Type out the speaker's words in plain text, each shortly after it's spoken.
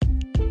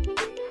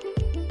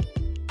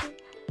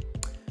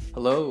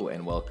Hello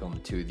and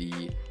welcome to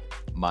the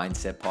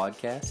Mindset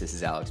Podcast. This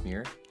is Alex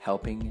Muir,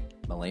 helping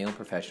millennial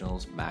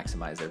professionals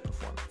maximize their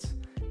performance.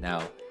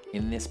 Now,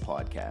 in this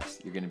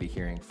podcast, you're going to be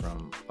hearing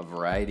from a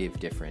variety of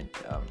different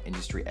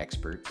industry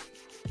experts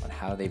on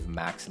how they've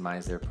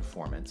maximized their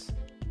performance.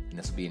 And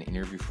this will be an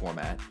interview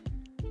format,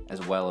 as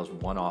well as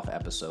one-off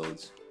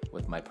episodes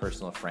with my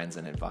personal friends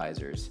and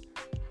advisors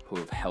who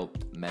have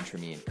helped mentor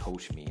me and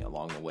coach me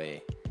along the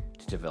way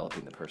to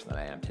developing the person that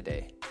I am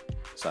today.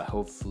 So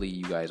hopefully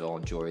you guys all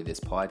enjoy this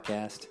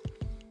podcast.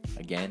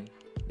 Again,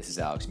 this is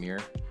Alex Muir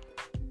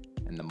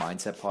and the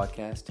Mindset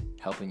Podcast,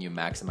 helping you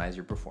maximize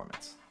your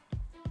performance.